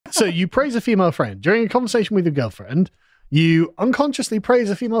So you praise a female friend. During a conversation with your girlfriend, you unconsciously praise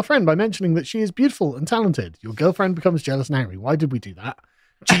a female friend by mentioning that she is beautiful and talented. Your girlfriend becomes jealous and angry. Why did we do that?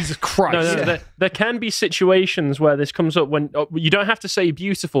 Jesus Christ. No, there can be situations where this comes up when you don't have to say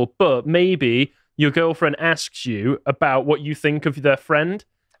beautiful, but maybe your girlfriend asks you about what you think of their friend,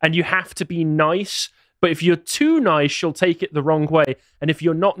 and you have to be nice. But if you're too nice, she'll take it the wrong way. And if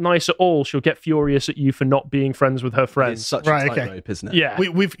you're not nice at all, she'll get furious at you for not being friends with her friends. It's such a tightrope, isn't it? Yeah.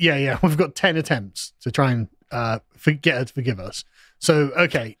 We've got 10 attempts to try and get her to forgive us. So,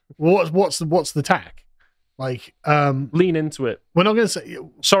 okay, well, what's the tack? Like, lean into it. We're not going to say,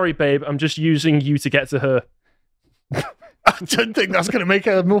 sorry, babe, I'm just using you to get to her. I don't think that's going to make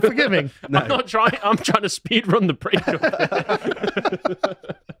her more forgiving. No. I'm trying to speed run the breakup.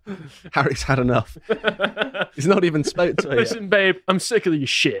 Harry's had enough. He's not even spoke to her. Listen, babe, I'm sick of your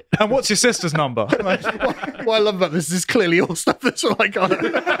shit. And what's your sister's number? What I love about this is clearly all stuff that's all I got.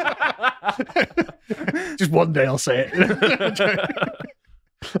 Just one day I'll say it.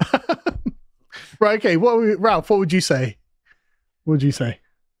 Right, okay. Ralph, what would you say? What would you say?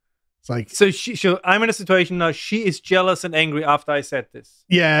 It's like, so I'm in a situation now. She is jealous and angry after I said this.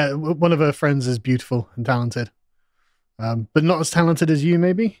 Yeah, one of her friends is beautiful and talented, but not as talented as you,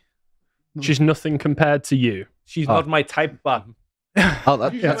 maybe. She's nothing compared to you. She's not my type, but oh,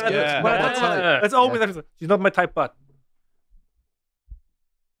 that's good. Yeah. That's always she's not my type, but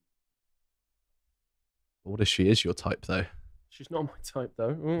what if she is your type, though? She's not my type,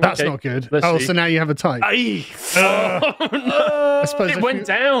 though. That's not good. So now you have a type. No. I suppose it went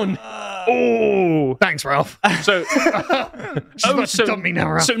down. Oh, thanks, Ralph. So, to dump me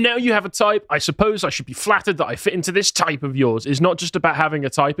now, Ralph. So now you have a type. I suppose I should be flattered that I fit into this type of yours. It's not just about having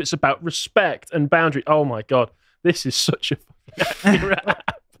a type; it's about respect and boundary. Oh my god, this is such a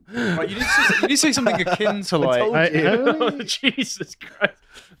rap. Right, you need to say something akin to like. Oh, Jesus Christ!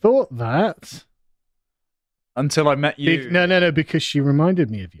 Thought that. Until I met you. No, because she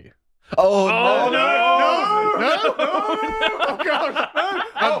reminded me of you. Oh, no. Oh, God.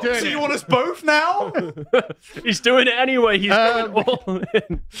 I'm doing so it. you want us both now? He's doing it anyway. He's going all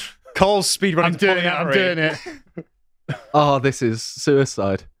in. Cole's speedrunning. I'm doing it. Oh, this is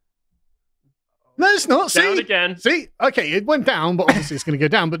suicide. No, it's not. Down See? again. See? Okay, it went down, but obviously it's going to go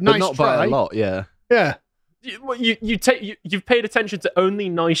down. But nice not try. by a lot, yeah. Yeah. You've paid attention to only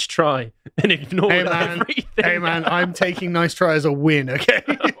nice try and ignored everything. Hey man, I'm taking nice try as a win, okay?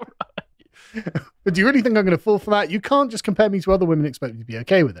 But do you really think I'm going to fall for that? You can't just compare me to other women and expect me to be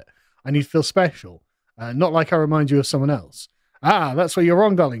okay with it. I need to feel special, not like I remind you of someone else. Ah, that's where you're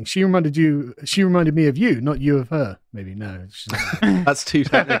wrong, darling. She reminded me of you, not you of her. Maybe no. That's too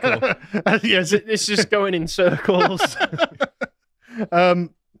technical. Yes, it's just going in circles.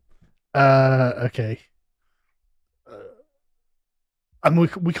 Okay. And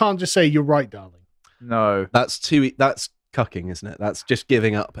we can't just say you're right, darling. No, that's cucking, isn't it? That's just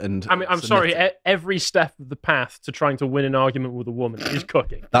giving up. And I mean, I'm sorry. Every step of the path to trying to win an argument with a woman is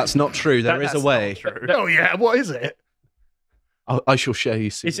cooking. That's not true. There is a way. Oh yeah, what is it? I shall show you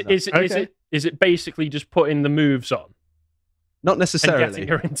soon. Is it basically just putting the moves on? Not necessarily. And getting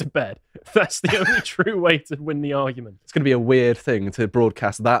her into bed. That's the only true way to win the argument. It's going to be a weird thing to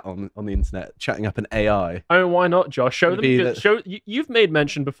broadcast that on the internet, chatting up an AI. Oh, why not, Josh? Show them. You've made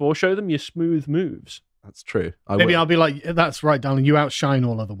mention before. Show them your smooth moves. That's true. Maybe I'll be like, that's right, darling. You outshine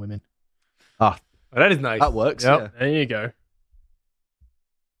all other women. Ah, that is nice. That works. Yep. Yeah. There you go.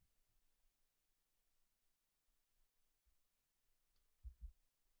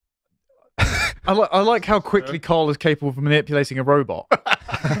 I like how quickly Cole is capable of manipulating a robot.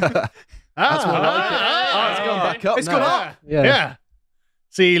 That's more like it. It's gone back up. It's gone up. Yeah.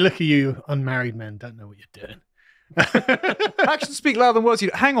 See, look at you, unmarried men, don't know what you're doing. Actions speak louder than words.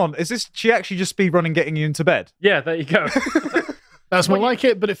 Hang on, is this she actually just speedrunning getting you into bed? Yeah, there you go. That's more like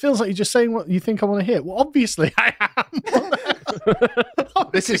it, but it feels like you're just saying what you think I want to hear. Well, obviously I am.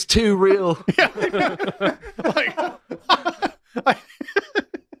 This is too real.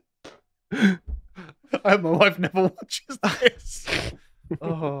 I hope my wife never watches this.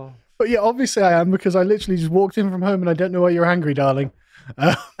 Oh. But yeah, obviously I am, because I literally just walked in from home and I don't know why you're angry, darling.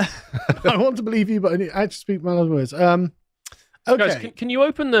 I want to believe you, but I actually speak my other words. Okay. Guys, can you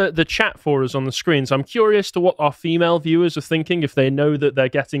open the chat for us on the screen? So I'm curious to what our female viewers are thinking, if they know that they're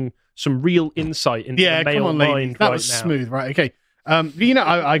getting some real insight into the male come on, mind ladies. That right was now. smooth, right? Okay. You know,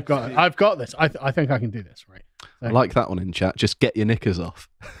 I've got this. I think I can do this, right? So, I like that one in chat. Just get your knickers off.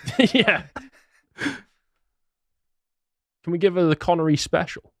 Yeah. Can we give her the Connery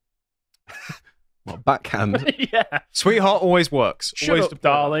special? What, backhand? Yeah. Sweetheart always works. Shut always up,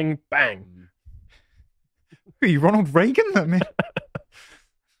 darling. Bang. Who are you, Ronald Reagan? I mean,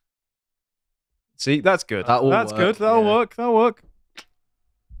 See, that's good. That'll That's work, good. That'll yeah. work. That'll work.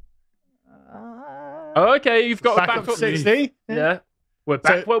 Okay, you've got Back a up 60. Yeah. We're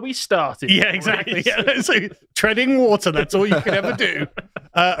back where we started. Yeah, exactly. Yeah. So, treading water, that's all you can ever do.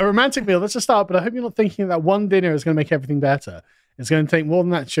 A romantic meal, that's a start, but I hope you're not thinking that one dinner is going to make everything better. It's going to take more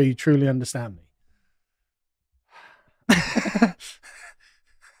than that to show you truly understand me.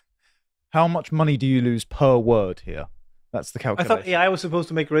 How much money do you lose per word here? That's the I calculation. thought AI was supposed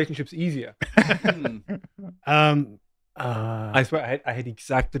to make relationships easier. I swear, I had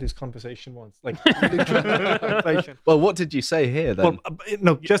exactly this conversation once. Like, translation. Well, what did you say here then? Well,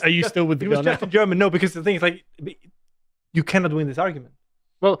 no, just Are you still with the it was gun? just in German. No, because the thing is, like, you cannot win this argument.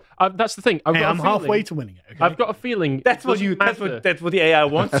 Well, that's the thing. I've Hey, got a I'm feeling- halfway to winning it. Okay? I've got a feeling That's it what doesn't you. matter. That's what the AI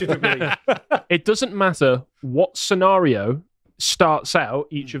wants you to believe. It doesn't matter what scenario starts out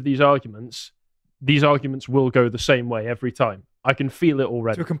each of these arguments will go the same way every time. I can feel it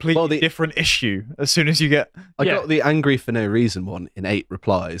already. to a completely different issue as soon as you get. I yeah. got the angry for no reason one in 8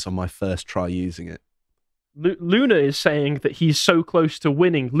 replies on my first try using it. Luna is saying that he's so close to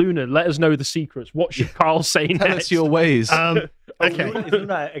winning. Luna, let us know the secrets. What should Carl say Tell next? us your ways, Okay. Is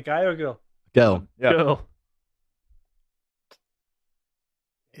Luna a guy or a girl? girl. Yeah. Girl.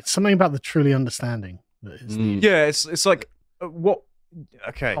 It's something about the truly understanding that is the Yeah, it's like what?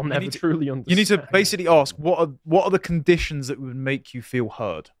 Okay, I'll you never need to- truly understand. You need to basically ask what are the conditions that would make you feel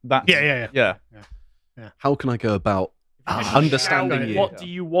heard. That's, Yeah. How can I go about Ah, understanding shout you? What do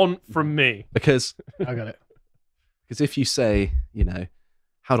you want from me? Because I got it. if you say,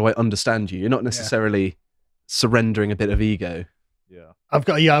 how do I understand you? You're not necessarily surrendering a bit of ego. Yeah. I've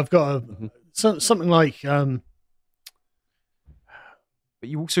got a, Mhm. something like But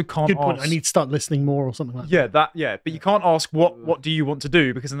you also can't good ask. point. I need to start listening more or something like that. Yeah, but you can't ask what do you want to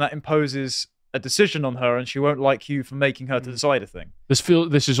do, because then that imposes a decision on her, and she won't like you for making her to decide a thing.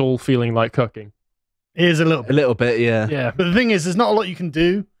 This is all feeling like cooking. It is a little A bit. little bit, yeah. Yeah. But the thing is, there's not a lot you can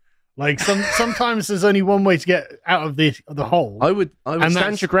do. Like sometimes there's only one way to get out of the hole. I would And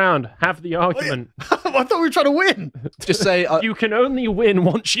Stand your ground. Have the argument. I thought we were trying to win. just say You can only win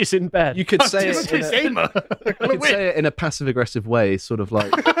once she's in bed. you could I'm say just it a in gamer. you could say it in a passive aggressive way, sort of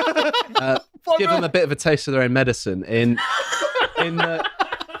like give them a bit of a taste of their own medicine.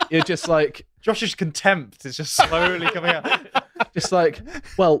 You're just like Josh's contempt is just slowly coming out.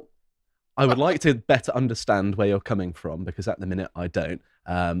 well, I would like to better understand where you're coming from, because at the minute I don't.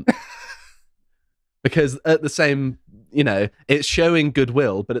 Because at the same, it's showing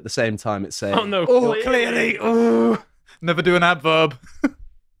goodwill, but at the same time it's saying, oh no! Oh, clearly. Oh. Never do an adverb.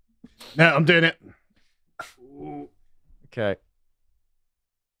 No, I'm doing it. Okay.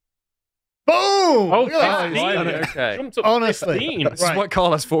 Boom! Oh, Look at 15. that. Okay. Jumped up Honestly. 15. This is why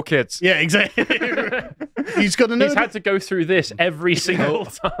Carl has 4 kids. Yeah, exactly. He's got to know. He's had to go through this every single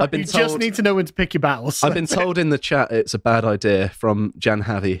time. I've been You told, just need to know when to pick your battles. I've been told in the chat it's a bad idea from Jan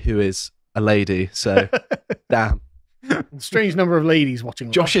Havi, who is a lady. So, damn. Strange number of ladies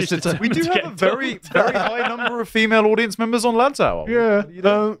watching. Josh is We do have a very, very high number of female audience members on Lads Hour.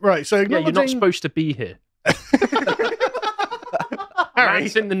 Yeah. Right. So Yeah, you're not acknowledging supposed to be here. Harry,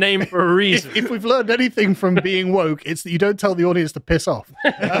 That's in the name for a reason. if we've learned anything from being woke, it's that you don't tell the audience to piss off.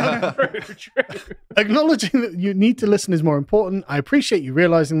 True. Acknowledging that you need to listen is more important. I appreciate you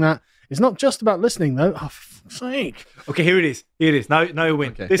realizing that. It's not just about listening, though. Oh, for fuck's sake. Okay, here it is. Here it is. Now you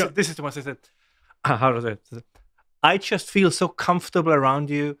win. Okay. This is the one I said. How does it? I just feel so comfortable around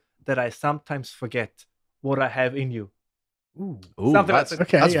you that I sometimes forget what I have in you. Ooh, Something that's, like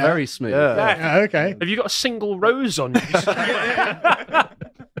Okay, that's yeah. very smooth. Yeah. Yeah, okay. Have you got a single rose on you?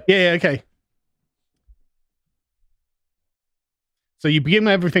 Yeah, okay. So you begin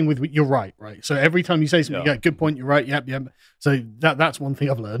everything with "you're right," right? So every time you say something, you go, "Good point, you're right." Yep. So that's one thing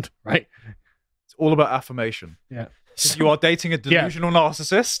I've learned, right? It's all about affirmation. Yeah. If you are dating a delusional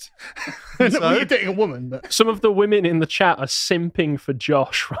narcissist. No, So- well, you're dating a woman, but Some of the women in the chat are simping for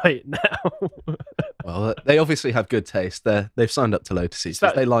Josh right now. Well, they obviously have good taste. They've signed up to Lotus Eaters.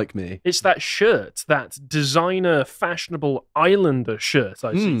 that- They like me. It's that shirt, that designer, fashionable Islander shirt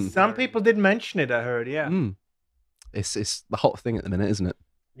I see. Some people did mention it. I heard. Yeah. Mm. It's the hot thing at the minute, isn't it?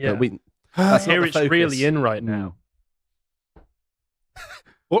 Yeah. But that's not Here the it's focus. really in right now.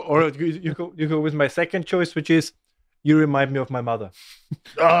 Or you go with my second choice, which is you remind me of my mother.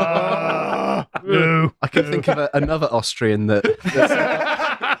 no, I could think of another Austrian that's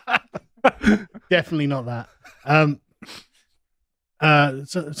definitely not that.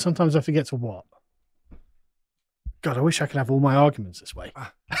 So sometimes I forget to what. God, I wish I could have all my arguments this way.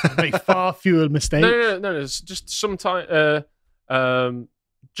 I'd make far fewer mistakes. No. It's just sometimes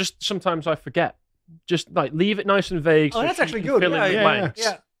I forget. Just like leave it nice and vague. Oh, so that's she actually can good. fill in Yeah, the yeah, blanks.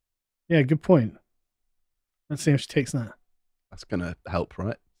 yeah. Yeah, good point. Let's see if she takes that. That's gonna help,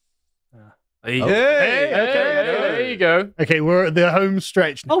 right? Hey. Oh. Hey, there you go. Okay, we're at the home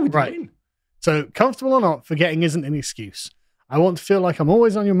stretch now. Oh, we right. did. So, comfortable or not, forgetting isn't an excuse. I want to feel like I'm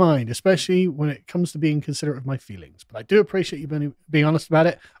always on your mind, especially when it comes to being considerate of my feelings. But I do appreciate you being honest about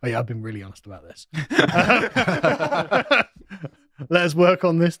it. Oh, yeah, I've been really honest about this. Let us work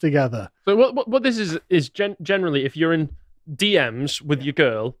on this together. So what this is generally, if you're in DMs with your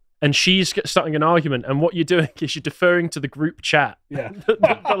girl and she's starting an argument, and what you're doing is you're deferring to the group chat. Yeah.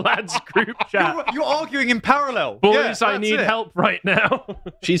 the lads group chat. You're arguing in parallel. Boys, Yeah, I that's need it. help right now.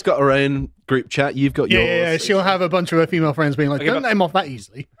 She's got her own group chat. You've got yours. Yeah, she'll have a bunch of her female friends being like, Okay, don't let him off that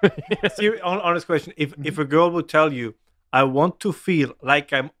easily. Honest question. If a girl would tell you, I want to feel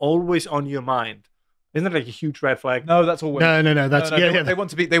like I'm always on your mind, isn't that like a huge red flag? No, that's all women. No, that's, No, yeah, they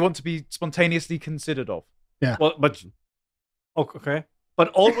want to be spontaneously considered of. Well, but okay. But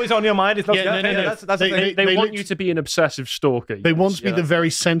always on your mind is not. Yeah, no. That's the They- thing. They want you to be an obsessive stalker. They want to be Yeah. the very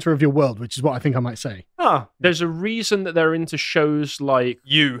center of your world, which is what I think I might say. Ah, There's a reason that they're into shows like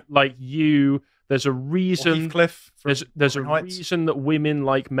you. There's a Or reason. Heathcliff. from There's a Wuthering Heights. reason that women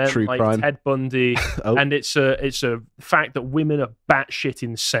like men True like crime. Ted Bundy, Oh. and it's a fact that women are batshit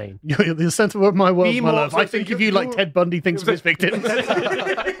insane. You're the center of my world, Be my more- love. so- I so think you- of you like you- Ted Bundy thinks of his victims.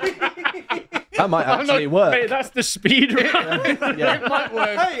 That might actually work. Mate, that's the speed run. Yeah. It might work.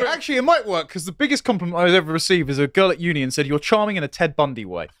 Hey, actually, it might work because the biggest compliment I was ever received is a girl at uni and said, "You're charming in a Ted Bundy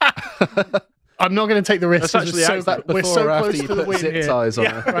way." I'm not going to take the risk. That's 'cause actually we're so, accurate. we're Before so or after close you to the put win zip here. ties on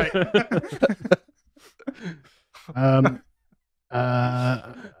Yeah,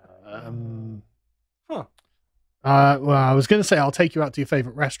 Huh. Well, I was going to say I'll take you out to your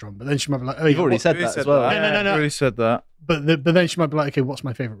favorite restaurant, but then she might be like, "Oh, You've yeah, already what-" said that as well. No. Already said that. But then she might be like, "Okay, what's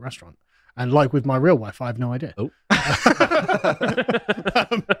my favorite restaurant?" And like with my real wife, I have no idea. Oh.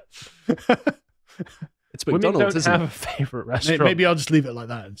 It's Women McDonald's, don't isn't have it? a favorite restaurant. Maybe I'll just leave it like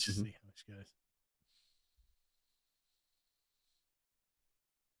that and just see how this goes.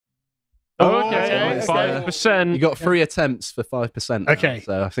 Oh, okay, okay. 5%. You got 3 attempts for 5%. now, Okay.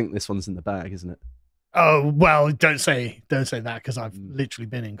 So I think this one's in the bag, isn't it? Oh well, don't say that because I've literally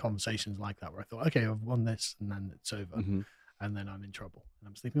been in conversations like that where I thought, okay, I've won this, and then it's over, Mhm. and then I'm in trouble, and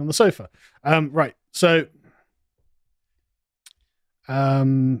I'm sleeping on the sofa. Right. So, I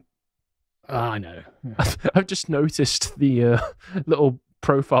know. I've just noticed the little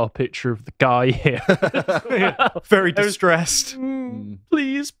profile picture of the guy here. Very distressed.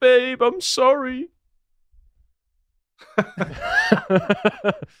 Please, babe, I'm sorry.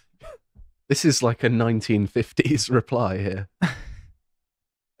 This is like a 1950s reply here.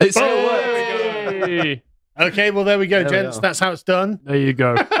 It still works. Hey! Okay, well there we go, There we gents. are. That's how it's done. There you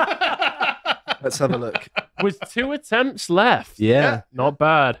go. Let's have a look. With 2 attempts left. Yeah. Not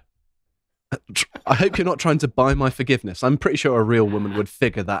bad. I hope you're not trying to buy my forgiveness. I'm pretty sure a real woman would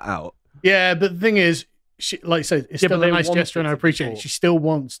figure that out. Yeah, but the thing is, she, like I said, it's Yeah, but still a they nice want gesture, it and I to be appreciate it. bought. She still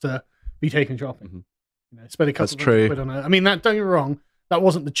wants to be taken shopping. Mhm. You know, spend a couple That's of true. quid on her. I mean, that don't get me wrong, that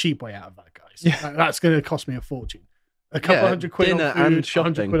wasn't the cheap way out of that, guys. Yeah. That's going to cost me a fortune. A couple Yeah, hundred quid dinner on food, and 100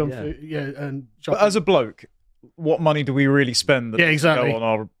 shopping, quid on yeah. food, yeah, and But shopping. as a bloke, what money do we really spend that Yeah, doesn't exactly. go on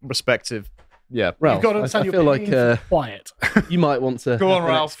our respective? Yeah, Ralph, You've got to I understand feel you're like paying for quiet. you might want to Go on, have the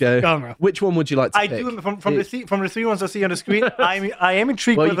Ralph. next Go. Go on, Ralph. Which one would you like to I pick? do from the 3 ones I see on the screen. I am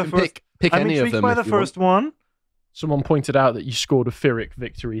intrigued Well, by you the can first. pick I'm any of intrigued them by if the you want. first one. Someone pointed out that you scored a Pyrrhic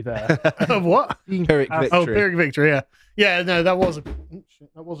victory there. What? Pyrrhic Oh, victory. Oh, Pyrrhic victory, yeah. Yeah, no, that was a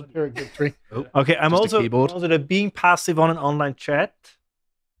Pyrrhic victory. Okay, I'm Just a also keyboard. the being passive on an online chat.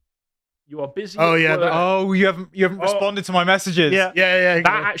 You are busy. Oh, at yeah, work. that- Oh, you haven't responded to my messages. Yeah. Yeah. That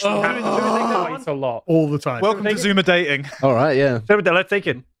actually Oh. happens quite a lot. all the time. Welcome to Zoomer dating. All right, yeah. So let's take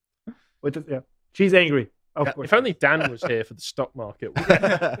it. Yeah. She's angry. Of course. If only Dan was here for the stock market.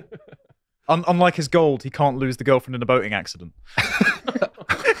 Unlike his gold, he can't lose the girlfriend in a boating accident.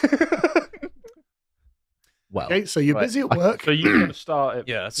 Well, Okay, so you're right. busy at work. So you're going to start it.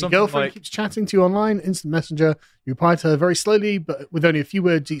 Yeah, Your something girlfriend like keeps chatting to you online, instant messenger. You reply to her very slowly, but with only a few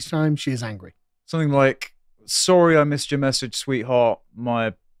words each time. She is angry. "Sorry, I missed your message, sweetheart.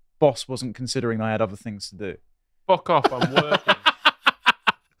 My boss wasn't considering I had other things to do." Fuck off, I'm working.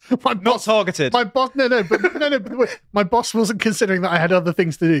 My Not boss, targeted. my boss, but wait, my boss wasn't considering that I had other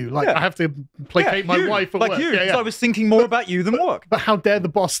things to do. Like Yeah. I have to placate my you, wife at like work. you. Yeah, 'Cause yeah. I was thinking more about you than work. But how dare the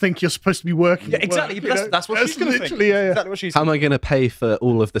boss think you're supposed to be working? Yeah, at exactly. work, But you that's, know? that's what she's going to think. literally, yeah. Exactly what she's. How am I going to pay for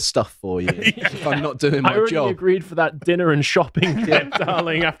all of the stuff for you if I'm not doing I my already job? agreed for that dinner and shopping trip,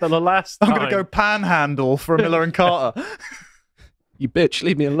 darling, after the last time. I'm going to go panhandle for a Miller and Carter. You bitch,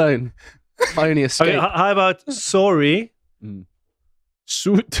 leave me alone. I only Okay, escape. how about sorry?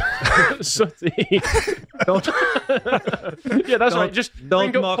 Soot. Sooty. Don't, Yeah, that's Don't- right. Just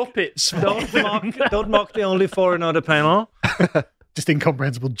don't bring up mock- puppets. don't mock the only foreigner on the panel. Just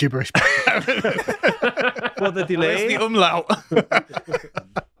incomprehensible gibberish. For the Where's delay. the umlaut?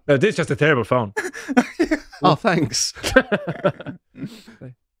 This is just a terrible phone. Oh, thanks.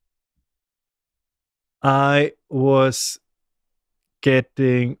 I was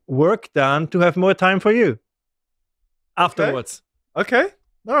getting work done to have more time for you. Afterwards. Okay.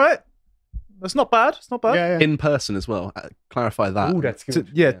 All right. That's not bad. It's not bad. Yeah, yeah. In person as well. Clarify that. Ooh, that's So- good.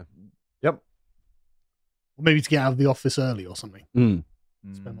 yeah. Or maybe to get out of the office early or something. Mm.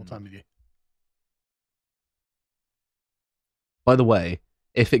 Spend more time with you. By the way,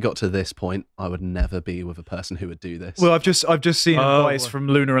 if it got to this point, I would never be with a person who would do this. Well, I've just seen Oh, advice well. from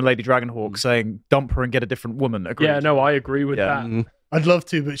Luna and Lady Dragonhawk saying dump her and get a different woman. Agreed. Yeah, no, I agree with Yeah. that. Mm. I'd love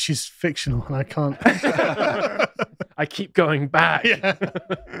to, but she's fictional and I can't. I keep going back. Yeah.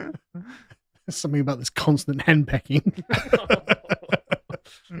 There's something about this constant henpecking.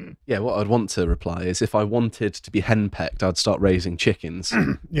 Yeah, what I'd want to reply is if I wanted to be henpecked, I'd start raising chickens.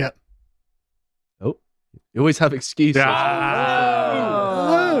 Yeah. You always have excuses.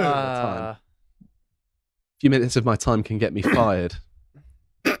 Ah. A few minutes of my time can get me fired.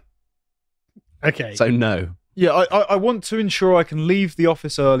 Okay. So no. Yeah, I want to ensure I can leave the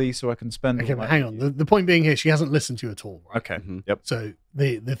office early so I can spend. Okay, all but my- hang on. The point being here, she hasn't listened to you at all. Right? Okay. Mhm. Yep. So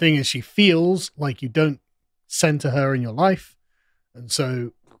the thing is, she feels like you don't center her in your life, and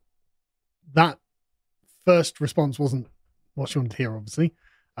so that first response wasn't what she wanted to hear. Obviously,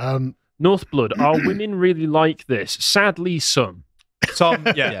 Northblood, are women really like this? Sadly, some. Some,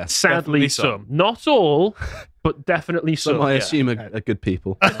 yeah. Yeah. Sadly, Definitely some. Not all, but definitely some. Some I yeah. assume are good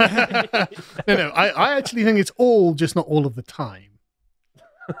people. no, I actually think it's all, just not all of the time.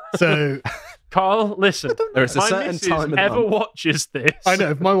 So Carl, listen. There is a My certain missus time of the ever month. watches this. I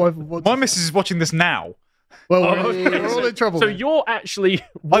know if my wife would watch, My missus is watching this now. well, Oh, we're all in trouble. So then. you're actually I've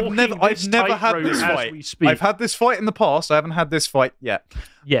walking never this had tightrope this as fight. we speak. I've had this fight in the past. I haven't had this fight yet.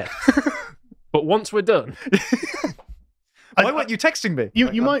 Yeah. But once we're done, I- Why weren't you texting me?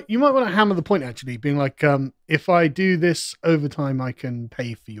 You might want to hammer the point actually, being like, if I do this overtime, I can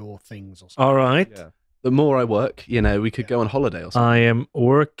pay for your things or something. All right. Yeah. The more I work, we could go on holiday or something. I am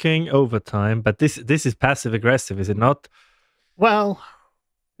working overtime, but this is passive aggressive, is it not? Well,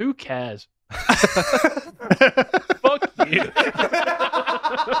 who cares? Fuck you.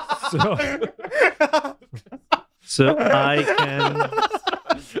 So I can.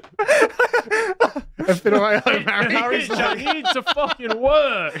 everything all right, home, Harry? Harry's I need to fucking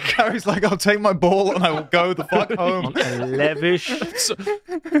work. Harry's like, I'll take my ball and I will go the fuck home. On a lavish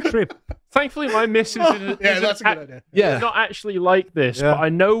trip. Thankfully, my missus is Yeah, that's a good idea. Yeah. not actually like this, Yeah. but I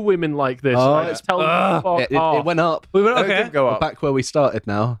know women like this. Oh, I just tell them to fuck It off. went up. We went It okay. did go We're up. back where we started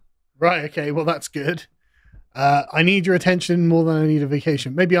now. Right. Okay. Well, that's good. I need your attention more than I need a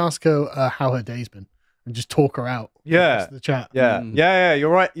vacation. Maybe ask her how her day's been, and just talk her out. Yeah. The chat. Yeah, Mm. yeah. You're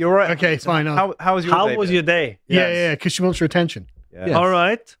right. You're right. Okay. Fine. How was your How day was been? your day? Yeah. Yes. Yeah. Because she wants your attention. Yeah. Yeah. All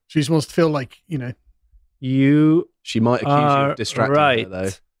right. She just wants to feel like You She might accuse you are of distracting right. her, though.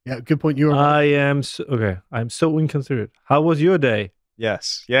 Yeah. Good point. You were. I am okay. I'm so inconsiderate. How was your day?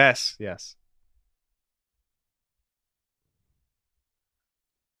 Yes. Yes. Yes.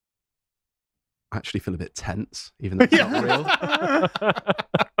 I actually feel a bit tense, even though it's not real.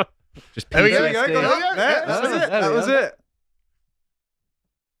 Just There we go, PTSD. there we go. Yeah, that was Oh, it. there That we was are.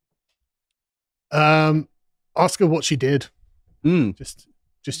 it. Ask her what she did. Mm.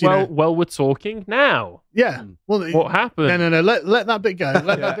 Just you know. well, we're talking now. Yeah. Well. What happened? No. Let that bit go.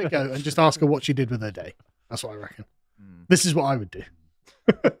 Let that bit go, and just ask her what she did with her day. That's what I reckon. This is what I would do.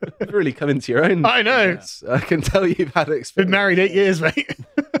 You've really come into your own. I know. Yes. I can tell you've had Been experience. married 8 years, mate.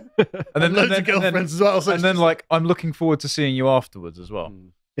 And then loads of girlfriends as well. So And then like, I'm looking forward to seeing you afterwards as well. Mm.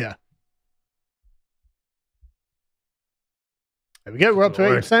 there we go. We're up to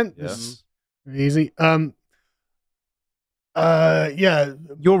Lord. 8%. Yes. This is easy. Yeah.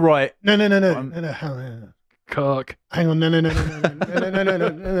 You're right. No. I'm- No. Cock. Hang on. No.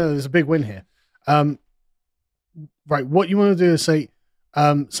 There's a big win here. Right. What you want to do is say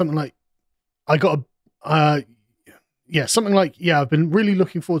something like, something like, I've been really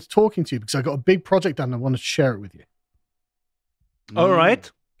looking forward to talking to you because I got a big project done and I wanted to share it with you. All right.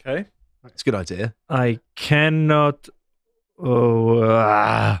 Okay. It's a good idea. I cannot.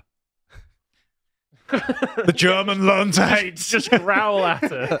 Oh. The German learned to hate. Just growl at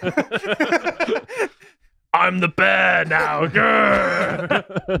her. I'm the bear now.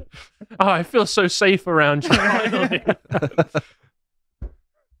 Grr. Oh, I feel so safe around you. Finally.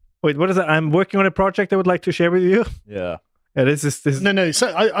 Wait, what is that? I'm working on a project I would like to share with you. Yeah. Yeah, this. No.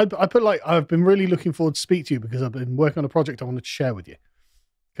 So I put like, I've been really looking forward to speak to you because I've been working on a project I wanted to share with you.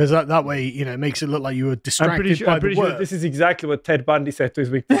 Because that way, you know, it makes it look like you were distracted by the work. This is exactly what Ted Bundy said to his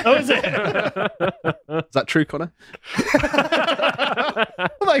victim. Oh, is it? Is that true, Connor?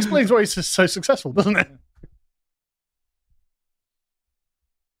 Well, that explains why he's so successful, doesn't it?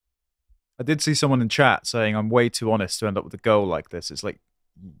 I did see someone in chat saying I'm way too honest to end up with a girl like this. It's like,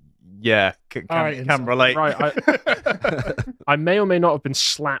 yeah, can relate. Right. I may or may not have been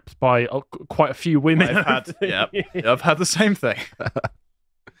slapped by quite a few women. I've had the same thing.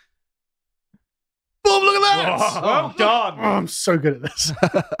 Boom, look at that! Well done. Oh, I'm so good at this.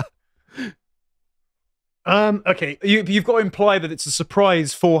 Okay. You've got to imply that it's a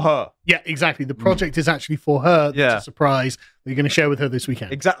surprise for her. Yeah, exactly. The project is actually for her. Yeah. It's a surprise that you're going to share with her this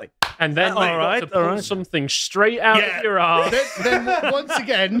weekend. Exactly. And then you've got to pull something straight out of your arse. Then once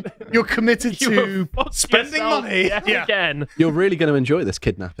again, you're committed to spending money. Yeah. Again. You're really going to enjoy this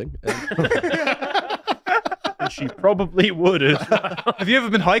kidnapping. And she probably would as well. Have you ever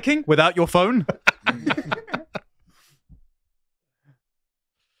been hiking without your phone?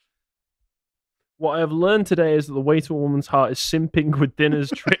 What I have learned today is that the way to a woman's heart is simping with dinners,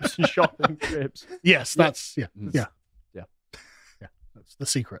 trips, and shopping trips. Yes, that's yeah. That's the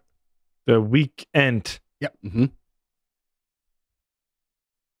secret. The weekend. Yep. Mm-hmm.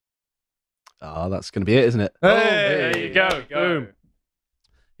 Oh, that's going to be it, isn't it? There you go. Boom.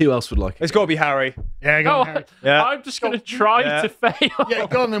 Who else would like it? It's got to be Harry. Yeah, go on, Harry. Yeah. I'm just going to try to fail. Yeah,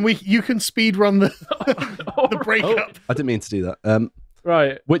 go on then. You can speed run the breakup. I didn't mean to do that.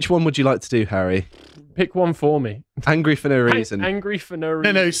 Right. Which one would you like to do, Harry? Pick one for me. Angry for no reason. Angry for no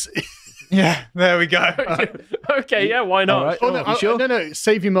reason. No. Yeah, there we go. Okay, yeah, why not? All right. Oh, no, You sure? no.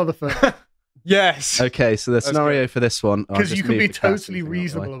 Save your mother first. Yes. Okay, so the scenario for this one... I'll Because just you can move be the casting totally thing out the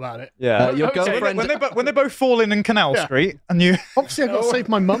reasonable way. about it. Yeah. Your Okay. girlfriend... When they both fall in Canal Street and you... Obviously, I've got to save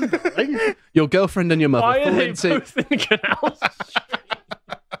my mum. Right? Your girlfriend and your mother Why are fall they into... both in Canal Street?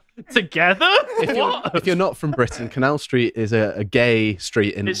 Together? If you're not from Britain, Canal Street is a gay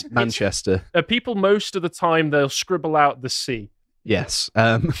street in It's- Manchester. People, most of the time, they'll scribble out the C. Yes.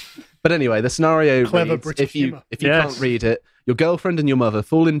 But anyway, the scenario Clever reads, British if you humour. Yes. can't read it, your girlfriend and your mother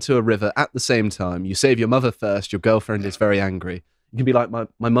fall into a river at the same time. You save your mother first. Your girlfriend is very angry. You can be like, my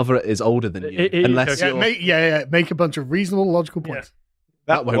mother is older than you. Unless okay. you're... Make a bunch of reasonable, logical points.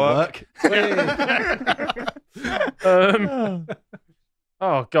 That won't work.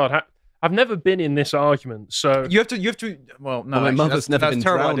 Oh, God. I've never been in this argument, so... You have to. Well, no, Well, my actually, mother's never that's been a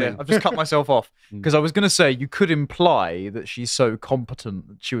terrible drowning. idea. I've just cut myself off because I was going to say you could imply that she's so competent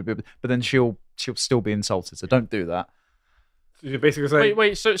that she would be, but then she'll still be insulted. So don't do that. So you basically say,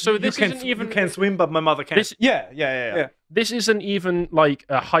 Wait, so this isn't even... You can swim, but my mother can't. This, Yeah. this isn't even like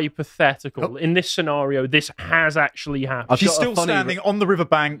a hypothetical. Oh. In this scenario, this has actually happened. I've She's got a still funny- standing on the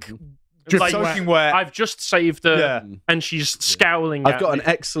riverbank, Like, soaking wet. I've just saved her, Yeah. and she's scowling I've at got me. an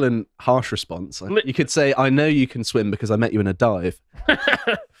excellent harsh response. You could say, I know you can swim because I met you in a dive.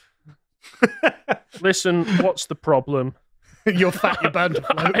 Listen, what's the problem? You're fat, you're bound to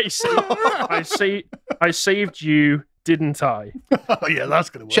float. I saved you, didn't I? Oh, yeah, that's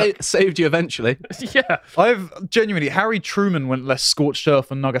going to work. Saved you eventually. Yeah. I've genuinely Harry Truman went less scorched earth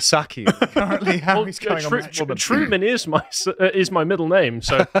than Nagasaki. Currently, Harry's going on this woman. Truman is my middle name,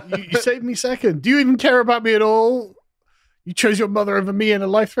 so You saved me second. Do you even care about me at all? You chose your mother over me in a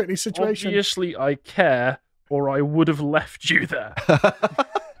life-threatening situation. obviously I care, or I would have left you there.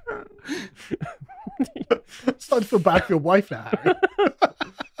 I'm starting to feel bad for your wife now, Harry.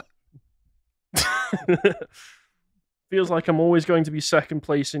 Feels like I'm always going to be second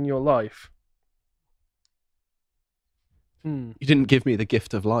place in your life. You didn't give me the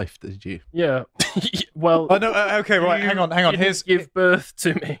gift of life, did you? Yeah. Well, Oh no! Okay, right. you Hang on. didn't Here's give birth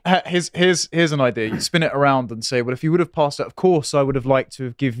to me. here's an idea. You spin it around and say, well, if you would have passed it, of course, I would have liked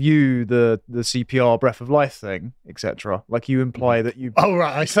to give you the CPR breath of life thing, etc. Like you imply that you. Oh,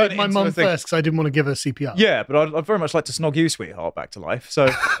 right. I saved it my into mum a thing. first because I didn't want to give her CPR. Yeah, but I'd very much like to snog you, sweetheart, back to life. So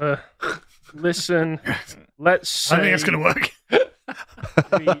Listen, let's I think say that's going to work.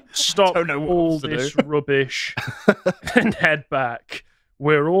 we stop Don't know what all else to this do. rubbish and head back.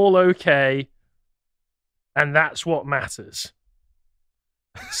 We're all okay, and that's what matters.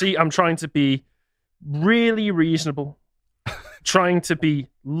 See, I'm trying to be really reasonable, trying to be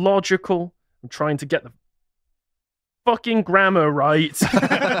logical, I'm trying to get the fucking grammar right.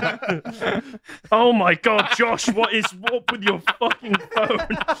 Oh my God, Josh, what is up with your fucking phone?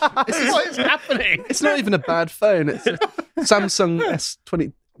 What is happening? It's not even a bad phone. It's a Samsung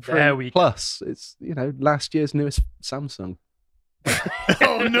There we S23 Plus. It's, last year's newest Samsung.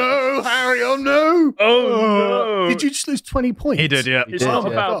 Oh no, Harry! Oh no! Oh no! Did you just lose 20 points? He did, yeah. It's did, not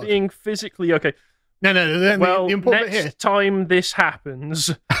yeah. about being physically okay. No. Well, the important next bit here. time this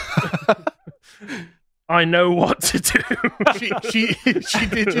happens, I know what to do. She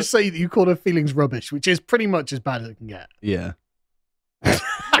did just say that you called her feelings rubbish, which is pretty much as bad as it can get. Yeah.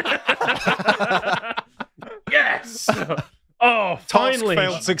 Yes. Oh, finally! Task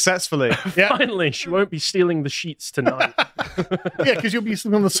failed successfully. Yeah, Finally, she won't be stealing the sheets tonight. yeah, because you'll be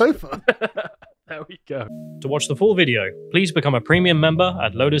sitting on the sofa. There we go. To watch the full video, please become a premium member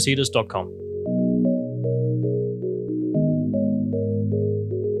at lotuseaters.com.